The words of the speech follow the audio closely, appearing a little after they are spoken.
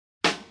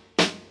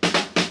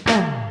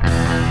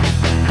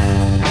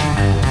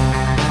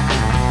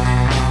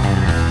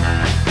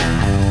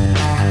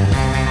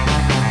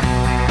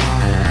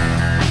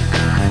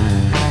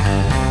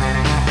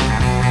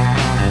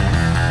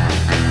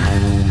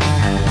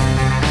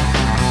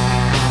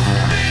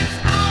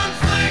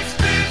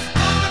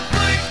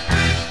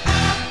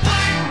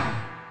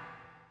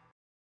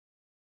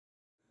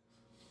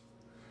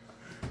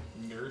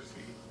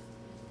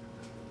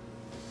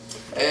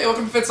Hey,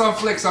 welcome to Fitz on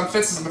Flix. I'm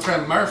Fitz, this is my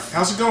friend Murph.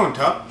 How's it going,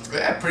 Tup?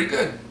 Yeah, pretty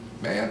good,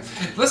 man.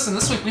 Listen,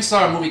 this week we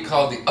saw a movie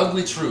called The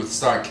Ugly Truth,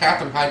 starring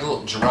Katherine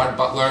Heigl, Gerard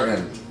Butler,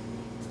 and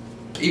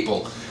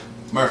people.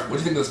 Murph, what do you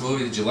think of this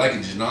movie? Did you like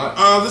it? Did you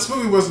not? This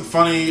movie wasn't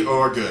funny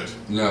or good.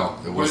 No,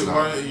 it was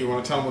not. You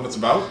want to tell them what it's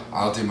about?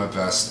 I'll do my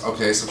best.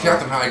 Okay, so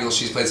Katherine Heigl,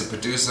 she plays a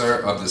producer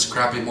of this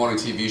crappy morning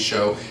TV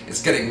show. It's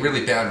getting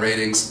really bad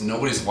ratings.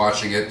 Nobody's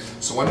watching it.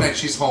 So one night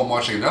she's home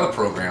watching another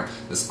program,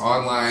 this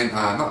online,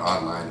 not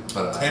online,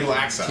 but cable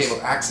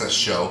access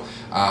show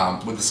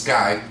with this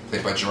guy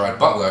played by Gerard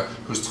Butler,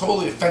 who's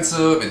totally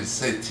offensive and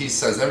he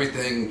says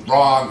everything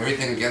wrong,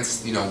 everything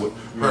against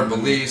her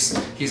beliefs.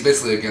 He's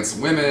basically against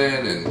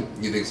women and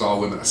he thinks all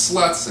women are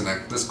sluts, and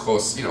that this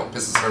course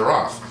pisses her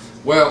off.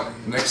 Well,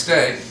 the next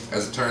day,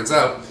 as it turns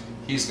out,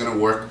 he's going to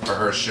work for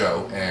her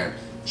show, and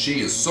she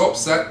is so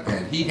upset,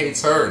 and he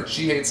hates her, and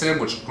she hates him,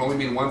 which can only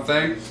mean one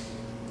thing: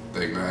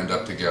 they're going to end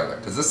up together.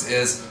 Because this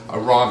is a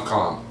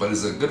rom-com, but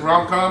is it a good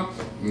rom-com?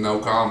 No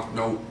comment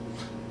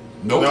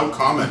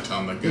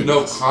on the good.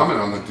 No comment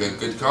on the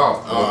good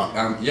call.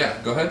 Yeah,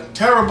 go ahead.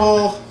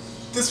 Terrible.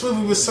 This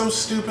movie was so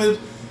stupid.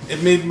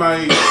 It made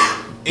my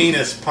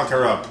anus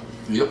pucker up.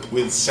 Yep.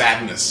 With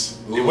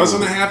sadness. Ooh. It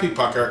wasn't a happy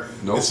pucker.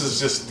 Nope. This is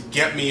just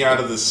get me out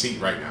of the seat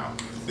right now.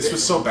 This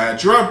was so bad.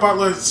 Gerard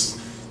Butler,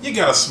 you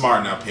gotta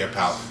smarten up here,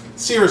 pal.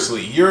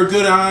 Seriously, you're a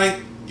good eye,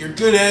 you're a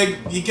good egg,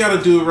 you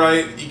gotta do it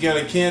right,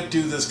 can't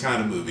do this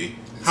kind of movie.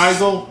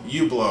 Heigl,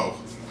 you blow.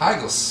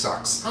 Heigl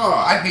sucks. Oh,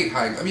 I hate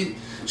Heigl. I mean,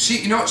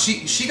 she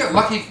got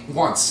lucky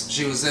once.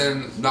 She was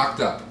in Knocked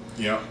Up.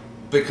 Yeah.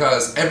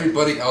 Because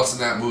everybody else in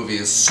that movie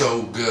is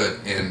so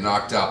good in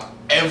Knocked Up.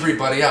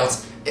 Everybody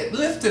else, it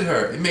lifted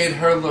her. It made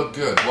her look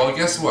good. Well,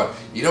 guess what?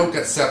 You don't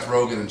get Seth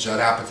Rogen and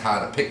Judd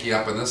Apatow to pick you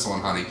up in this one,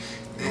 honey.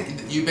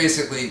 You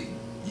basically,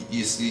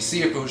 you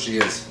see who she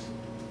is.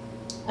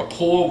 A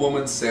poor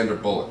woman, Sandra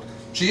Bullock.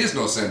 She is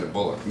no Sandra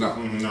Bullock. No.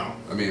 No.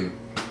 I mean,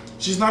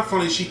 she's not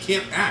funny. She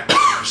can't act.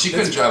 She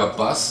couldn't drive a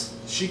bus.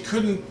 She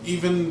couldn't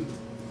even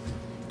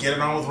get it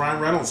on with Ryan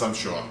Reynolds, I'm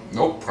sure.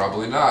 Nope,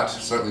 probably not.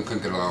 Certainly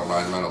couldn't get it on with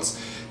Ryan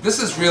Reynolds. This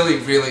is really,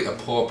 really a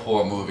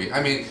poor movie.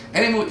 I mean,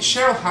 any movie.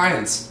 Cheryl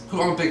Hines, who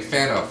I'm a big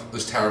fan of,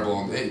 was terrible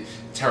in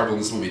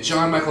this movie.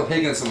 John Michael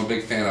Higgins, I'm a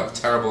big fan of,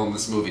 terrible in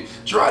this movie.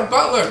 Gerard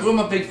Butler, who I'm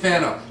a big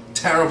fan of,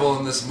 terrible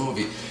in this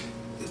movie.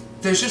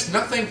 There's just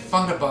nothing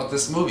fun about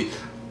this movie.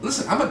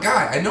 Listen, I'm a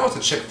guy. I know it's a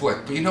chick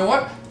flick, but you know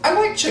what? I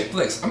like chick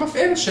flicks. I'm a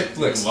fan of chick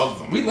flicks. I love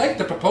them. We like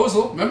The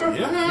Proposal, remember?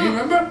 Yeah. You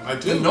remember? I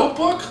do. The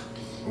Notebook?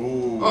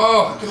 Ooh.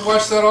 Oh, I could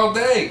watch that all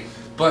day.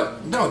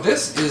 But no,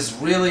 this is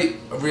really,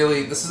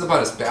 this is about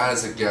as bad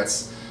as it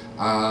gets.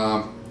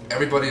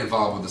 Everybody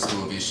involved with this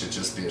movie should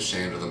just be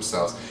ashamed of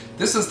themselves.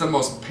 This is the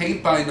most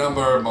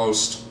paint-by-number,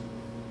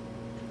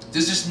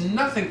 there's just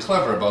nothing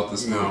clever about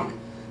this movie. No.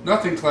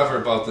 Nothing clever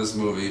about this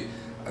movie.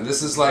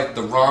 This is like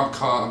the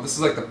rom-com, this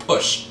is like the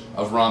push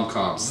of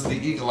rom-coms. This is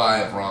the eagle eye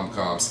of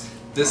rom-coms.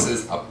 This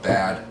is a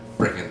bad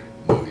friggin'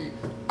 movie.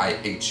 I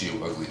hate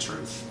you, Ugly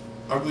Truth.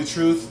 Ugly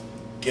Truth,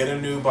 get a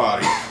new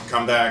body.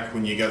 Come back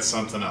when you get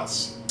something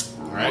else.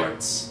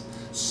 Right.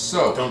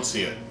 So don't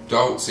see it.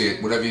 Don't see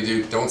it. Whatever you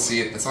do, don't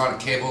see it. It's on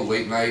cable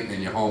late night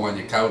and you're home on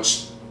your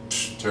couch.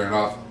 Turn it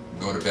off,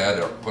 go to bed,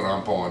 or put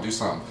on porn, do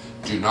something.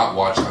 Do not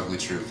watch Ugly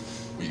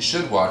Truth. What you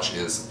should watch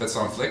is Fitz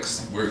on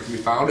Flix, where it can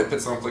be found at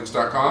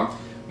fitsonflix.com.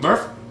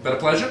 Murph, been a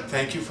pleasure.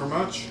 Thank you very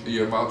much.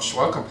 You're most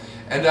welcome.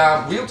 And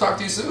we'll talk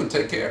to you soon.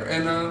 Take care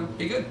and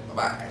be good.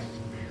 Bye-bye.